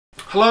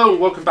Hello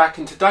and welcome back,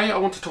 and today I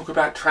want to talk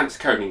about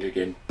transcoding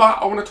again, but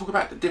I want to talk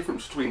about the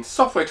difference between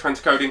software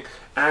transcoding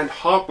and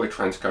hardware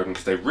transcoding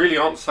because they really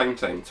aren't the same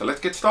thing. So let's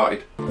get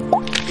started.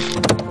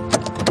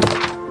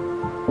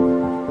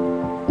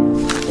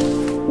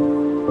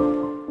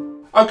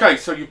 Okay,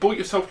 so you bought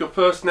yourself your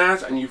first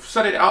NAS and you've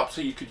set it up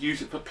so you could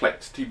use it for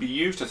Plex, to be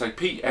used as a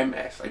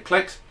PMS, a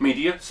Plex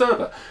Media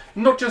Server.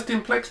 Not just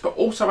in Plex, but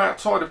also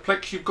outside of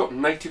Plex you've got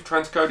native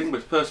transcoding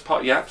with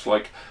first-party apps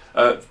like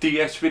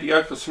DS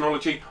Video for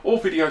Synology or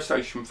Video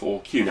Station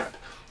for QNAP.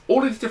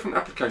 All these different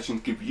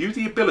applications give you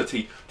the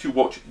ability to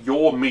watch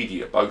your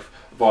media, both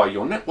via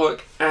your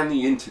network and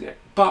the internet.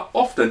 But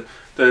often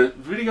the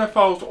video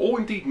files, or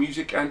indeed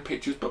music and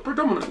pictures, but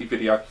predominantly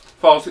video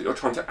files that you're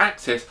trying to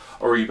access,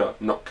 are either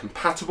not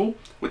compatible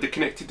with the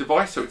connected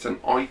device, so it's an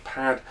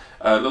iPad,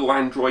 a little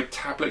Android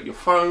tablet, your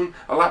phone,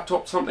 a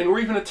laptop, something, or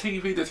even a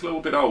TV that's a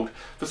little bit old.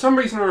 For some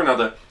reason or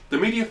another, the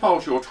media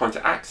files you're trying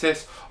to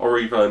access are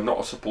either not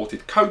a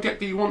supported codec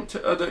that you want to,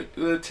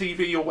 the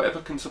TV or whatever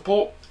can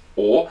support,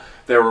 or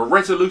they're a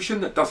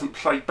resolution that doesn't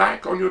play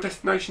back on your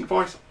destination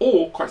device,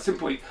 or quite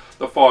simply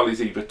the file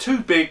is either too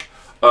big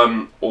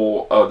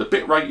or the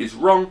bitrate is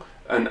wrong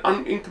and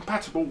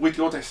incompatible with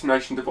your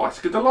destination device.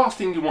 Because the last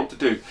thing you want to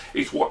do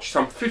is watch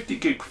some 50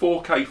 gig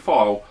 4K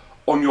file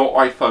on your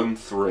iPhone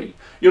 3.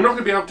 You're not going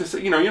to be able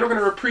to, you're not going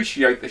to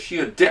appreciate the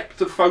sheer depth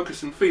of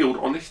focus and field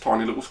on this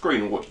tiny little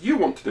screen. And what you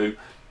want to do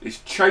is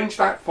change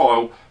that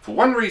file for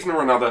one reason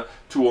or another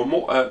to a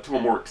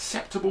more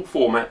acceptable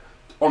format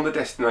on the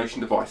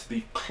destination device,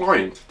 the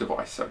client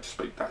device, so to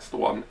speak. That's the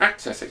one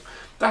accessing.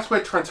 That's where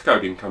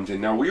transcoding comes in.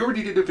 Now, we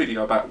already did a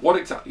video about what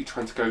exactly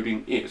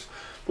transcoding is,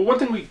 but one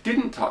thing we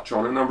didn't touch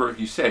on, a number of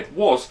you said,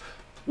 was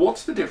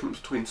what's the difference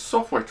between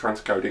software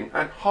transcoding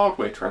and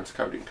hardware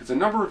transcoding? Because a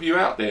number of you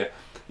out there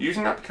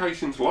using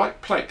applications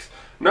like Plex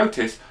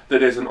notice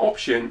that there's an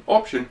option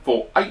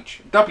for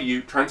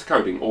HW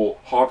transcoding, or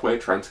hardware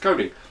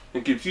transcoding.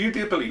 It gives you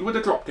the ability with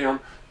a drop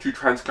down to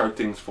transcode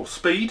things for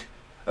speed,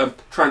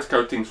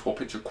 transcode things for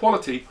picture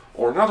quality,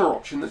 or another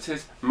option that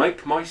says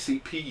make my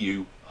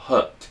CPU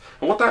hurt.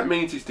 And what that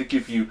means is to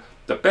give you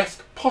the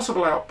best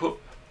possible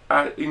output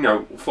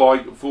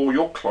for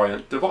your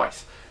client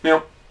device.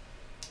 Now,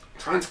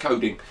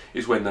 transcoding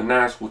is when the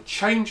NAS will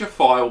change a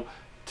file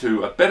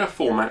to a better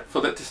format for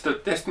the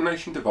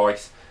destination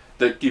device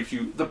that gives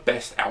you the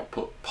best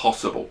output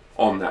possible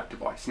on that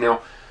device.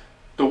 Now,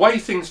 the way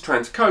things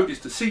transcode is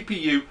the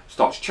CPU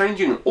starts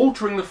changing and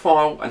altering the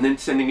file and then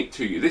sending it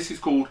to you. This is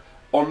called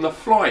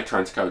on-the-fly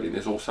transcoding.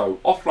 There's also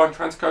offline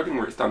transcoding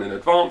where it's done in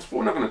advance, but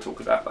we're not going to talk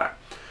about that.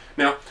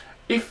 Now,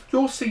 if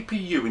your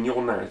CPU in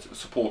your NAS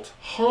supports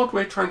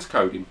hardware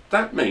transcoding,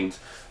 that means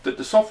that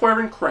the software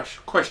in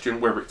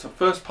question, whether it's a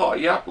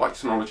first-party app like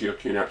Synology or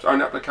QNAP's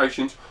own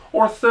applications,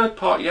 or a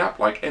third-party app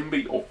like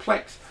MB or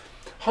Plex,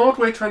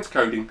 hardware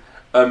transcoding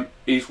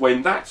is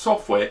when that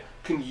software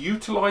can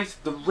utilize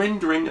the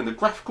rendering and the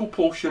graphical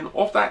portion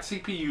of that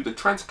CPU, the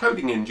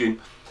transcoding engine,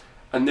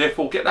 and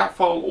therefore get that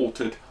file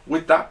altered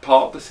with that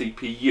part of the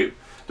CPU.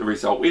 The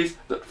result is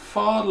that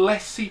far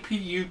less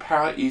CPU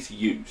power is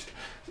used,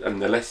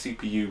 and the less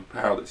CPU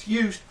power that's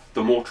used,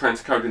 the more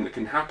transcoding that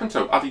can happen,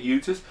 so other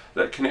users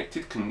that are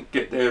connected can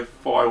get their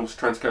files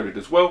transcoded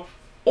as well,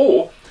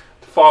 or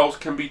the files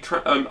can be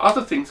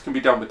other things can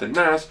be done with the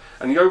NAS,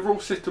 and the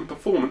overall system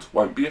performance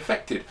won't be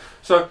affected.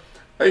 So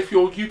if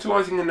you're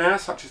utilizing a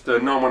NAS such as the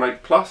 918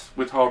 Plus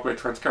with hardware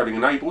transcoding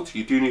enabled, so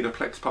you do need a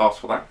Plex pass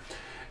for that.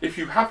 If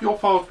you have your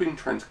files being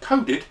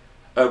transcoded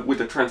with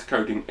the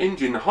transcoding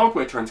engine, the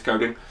hardware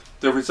transcoding,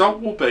 the result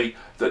will be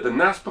that the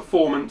NAS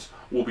performance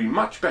will be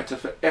much better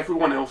for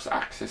everyone else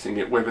accessing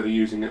it, whether they're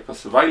using it for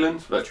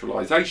surveillance,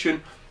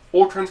 virtualization,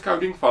 or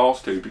transcoding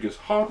files too, because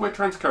hardware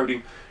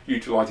transcoding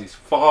utilizes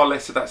far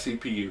less of that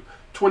CPU,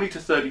 20 to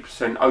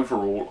 30%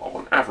 overall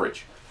on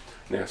average.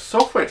 Now,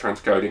 software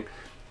transcoding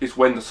is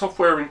when the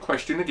software in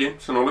question, again,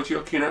 Synology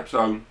or QNAP's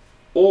own,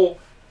 or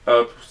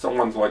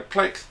someone's like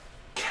Plex,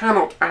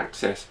 cannot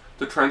access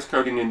the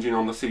transcoding engine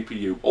on the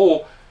CPU,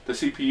 or the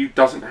CPU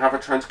doesn't have a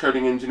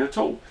transcoding engine at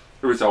all.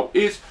 The result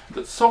is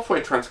that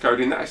software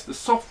transcoding, that is the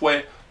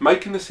software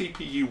making the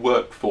CPU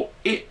work for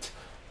it,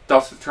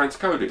 does the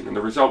transcoding, and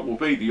the result will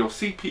be that your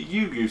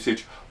CPU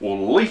usage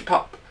will leap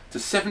up to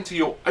 70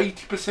 or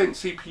 80%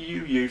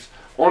 CPU use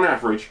on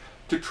average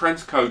to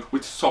transcode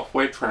with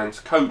software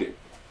transcoding.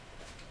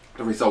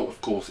 The result,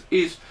 of course,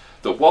 is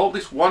that while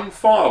this one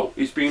file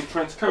is being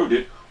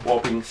transcoded, while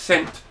being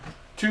sent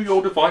to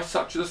your device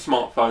such as a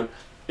smartphone,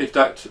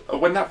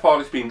 when that file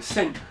is being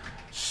sent,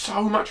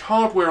 so much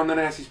hardware on the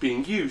NAS is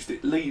being used,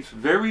 it leaves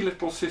very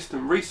little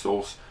system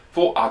resource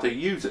for other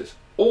users.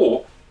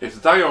 Or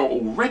if they are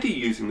already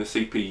using the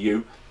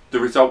CPU, the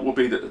result will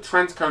be that the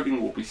transcoding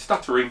will be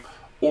stuttering,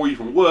 or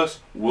even worse,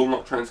 will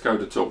not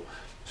transcode at all.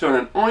 So in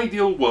an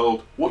ideal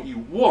world, what you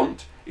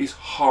want is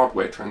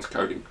hardware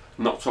transcoding,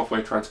 not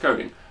software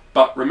transcoding.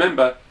 But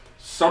remember,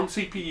 some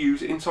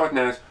CPUs inside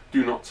NAS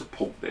do not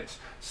support this.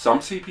 Some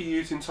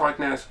CPUs inside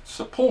NAS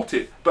support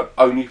it, but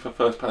only for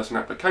first-person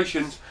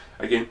applications.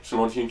 Again,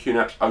 Synology and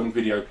QNAP's own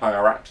video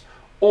player apps,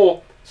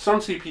 or Some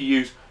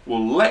CPUs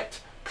will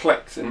let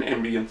Plex and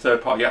NB and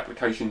third-party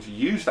applications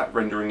use that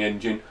rendering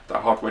engine,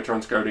 that hardware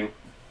transcoding,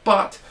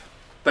 but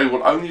they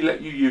will only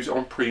let you use it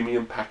on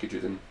premium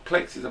packages, and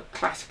Plex is a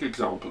classic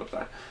example of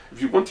that.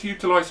 If you want to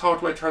utilize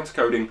hardware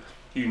transcoding,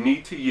 you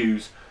need to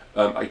use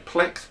a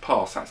Plex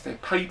Pass. That's their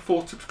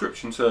paid-for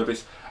subscription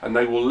service, and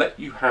they will let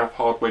you have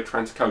hardware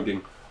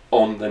transcoding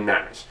on the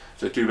NAS.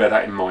 So do bear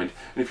that in mind.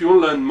 And if you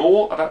want to learn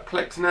more about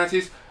Plex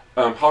NASs,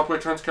 hardware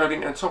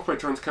transcoding and software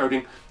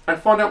transcoding,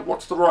 and find out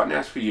what's the right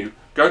NAS for you,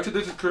 go to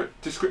the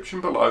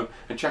description below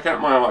and check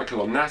out my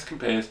article on NAS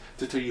Compares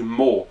to tell you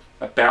more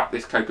about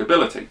this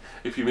capability.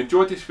 If you've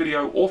enjoyed this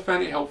video or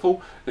found it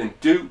helpful, then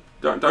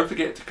don't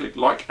forget to click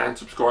like and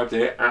subscribe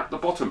there at the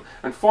bottom.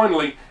 And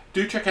finally,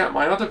 do check out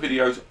my other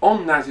videos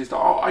on NASs that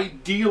are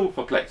ideal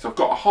for Plex. I've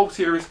got a whole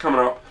series coming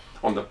up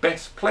on the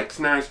best Plex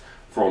NAS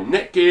from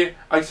Netgear,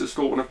 Acer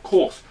Store, and of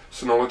course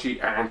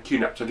Synology and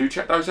QNAP. So do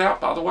check those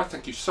out. But otherwise,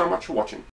 thank you so much for watching.